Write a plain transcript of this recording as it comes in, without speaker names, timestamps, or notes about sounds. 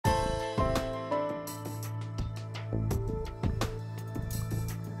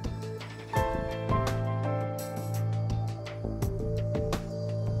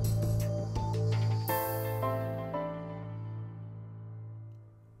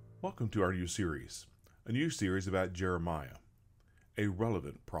Welcome to our new series, a new series about Jeremiah, a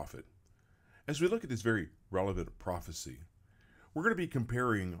relevant prophet. As we look at this very relevant prophecy, we're going to be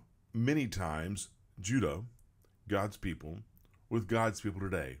comparing many times Judah, God's people, with God's people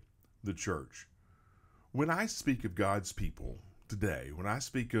today, the church. When I speak of God's people today, when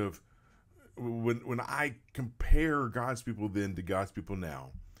I compare God's people then to God's people now,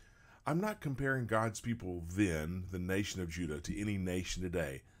 I'm not comparing God's people then, the nation of Judah, to any nation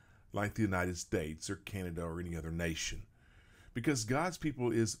today, like the United States or Canada or any other nation. Because God's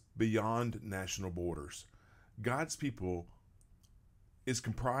people is beyond national borders. God's people is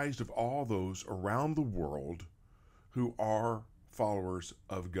comprised of all those around the world who are followers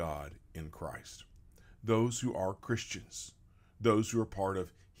of God in Christ. Those who are Christians. Those who are part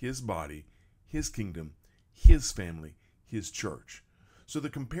of His body, His kingdom, His family, His church. So the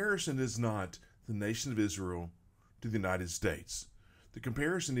comparison is not the nation of Israel to the United States. The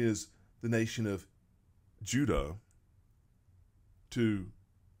comparison is the nation of Judah to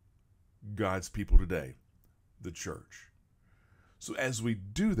God's people today, the church. So as we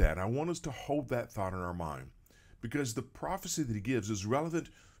do that, I want us to hold that thought in our mind, because the prophecy that he gives is relevant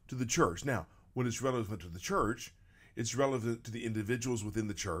to the church. Now, when it's relevant to the church, it's relevant to the individuals within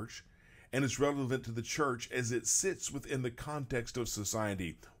the church, and it's relevant to the church as it sits within the context of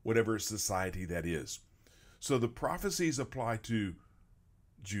society, whatever society that is. So the prophecies apply to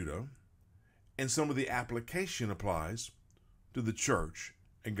Judah, and some of the application applies to the church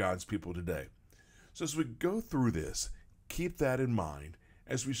and God's people today. So as we go through this, keep that in mind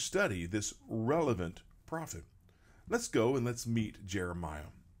as we study this relevant prophet. Let's go and let's meet Jeremiah.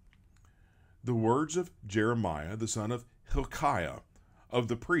 The words of Jeremiah, the son of Hilkiah, of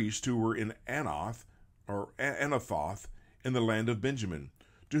the priests who were in Anathoth in the land of Benjamin,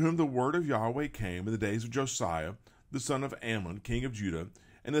 to whom the word of Yahweh came in the days of Josiah, the son of Ammon, king of Judah,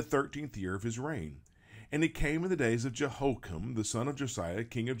 in the 13th year of his reign. And it came in the days of Jehoiakim, the son of Josiah,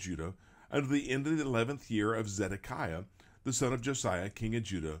 king of Judah, unto the end of the 11th year of Zedekiah, the son of Josiah, king of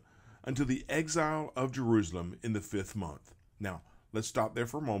Judah, until the exile of Jerusalem in the 5th month. Now, let's stop there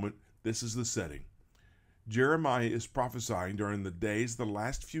for a moment. This is the setting. Jeremiah is prophesying during the days of the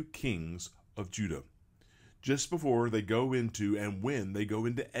last few kings of Judah, just before they go into and when they go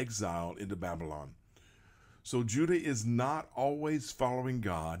into exile into Babylon. So Judah is not always following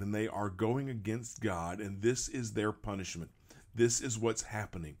God, and they are going against God, and this is their punishment. This is what's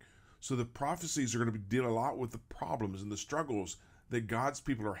happening. So the prophecies are going to deal a lot with the problems and the struggles that God's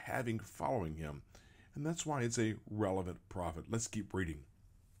people are having following him. And that's why it's a relevant prophet. Let's keep reading.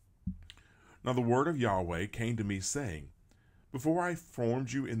 Now the word of Yahweh came to me, saying, Before I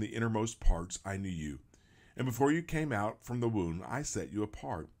formed you in the innermost parts, I knew you. And before you came out from the womb, I set you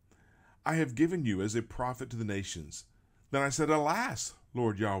apart. I have given you as a prophet to the nations. Then I said, Alas,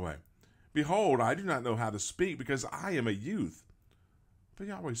 Lord Yahweh, behold, I do not know how to speak, because I am a youth. But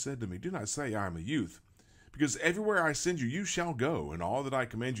Yahweh said to me, Do not say I am a youth, because everywhere I send you, you shall go, and all that I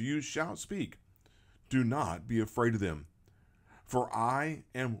command you, you shall speak. Do not be afraid of them, for I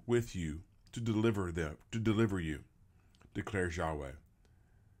am with you to deliver you, declares Yahweh.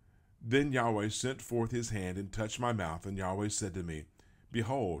 Then Yahweh sent forth his hand and touched my mouth, and Yahweh said to me,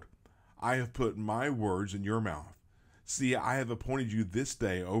 Behold, I have put my words in your mouth. See, I have appointed you this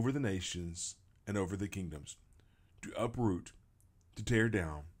day over the nations and over the kingdoms, to uproot, to tear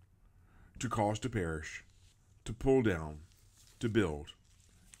down, to cause to perish, to pull down, to build,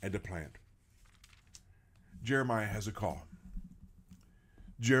 and to plant. Jeremiah has a call.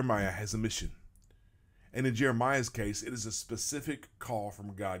 Jeremiah has a mission. And in Jeremiah's case, it is a specific call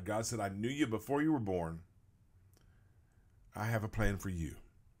from God. God said, I knew you before you were born. I have a plan for you.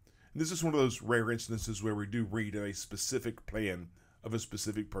 And this is one of those rare instances where we do read a specific plan of a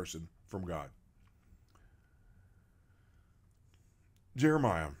specific person from God.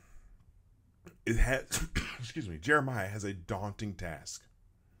 Jeremiah has a daunting task.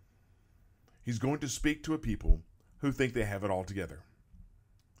 He's going to speak to a people who think they have it all together.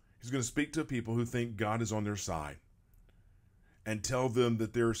 He's going to speak to people who think God is on their side and tell them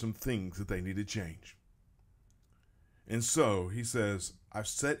that there are some things that they need to change. And so he says, I've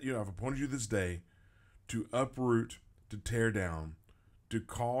appointed you this day to uproot, to tear down, to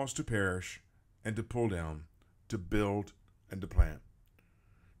cause to perish, and to pull down, to build, and to plant.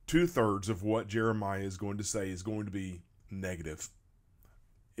 2/3 of what Jeremiah is going to say is going to be negative,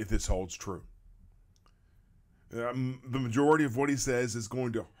 if this holds true. The majority of what he says is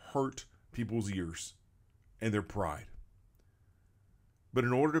going to hurt people's ears and their pride. But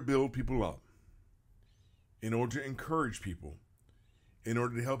in order to build people up, in order to encourage people, in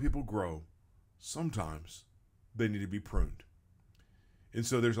order to help people grow, sometimes they need to be pruned. And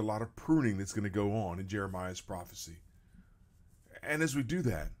so there's a lot of pruning that's going to go on in Jeremiah's prophecy. And as we do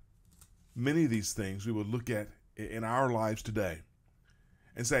that, many of these things we will look at in our lives today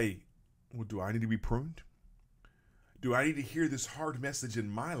and say, well, do I need to be pruned? Do I need to hear this hard message in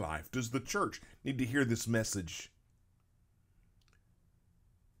my life? Does the church need to hear this message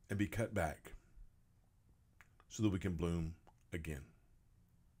and be cut back so that we can bloom again?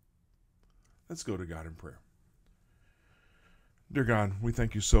 Let's go to God in prayer. Dear God, we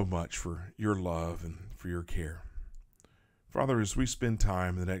thank you so much for your love and for your care. Father, as we spend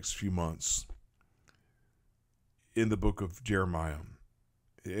time in the next few months in the book of Jeremiah,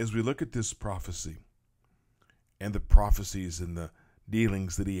 as we look at this prophecy and the prophecies and the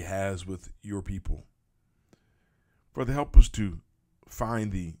dealings that he has with your people, Father, help us to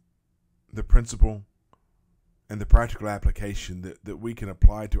find the principle and the practical application that we can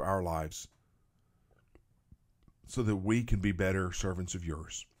apply to our lives so that we can be better servants of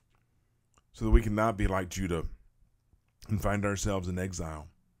yours, so that we can not be like Judah and find ourselves in exile,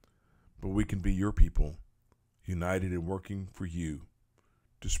 but we can be your people, united and working for you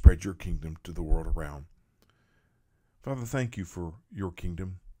to spread your kingdom to the world around. Father, thank you for your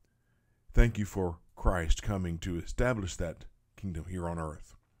kingdom. Thank you for Christ coming to establish that kingdom here on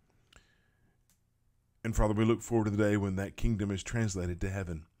earth. And Father, we look forward to the day when that kingdom is translated to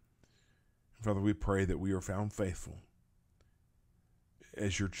heaven. And Father, we pray that we are found faithful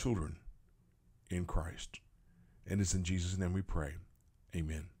as your children in Christ. And it's in Jesus' name we pray.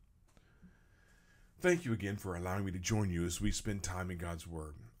 Amen. Thank you again for allowing me to join you as we spend time in God's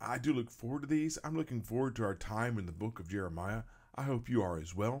Word. I do look forward to these. I'm looking forward to our time in the book of Jeremiah. I hope you are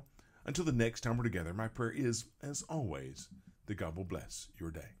as well. Until the next time we're together, my prayer is, as always, that God will bless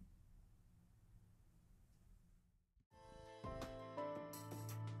your day.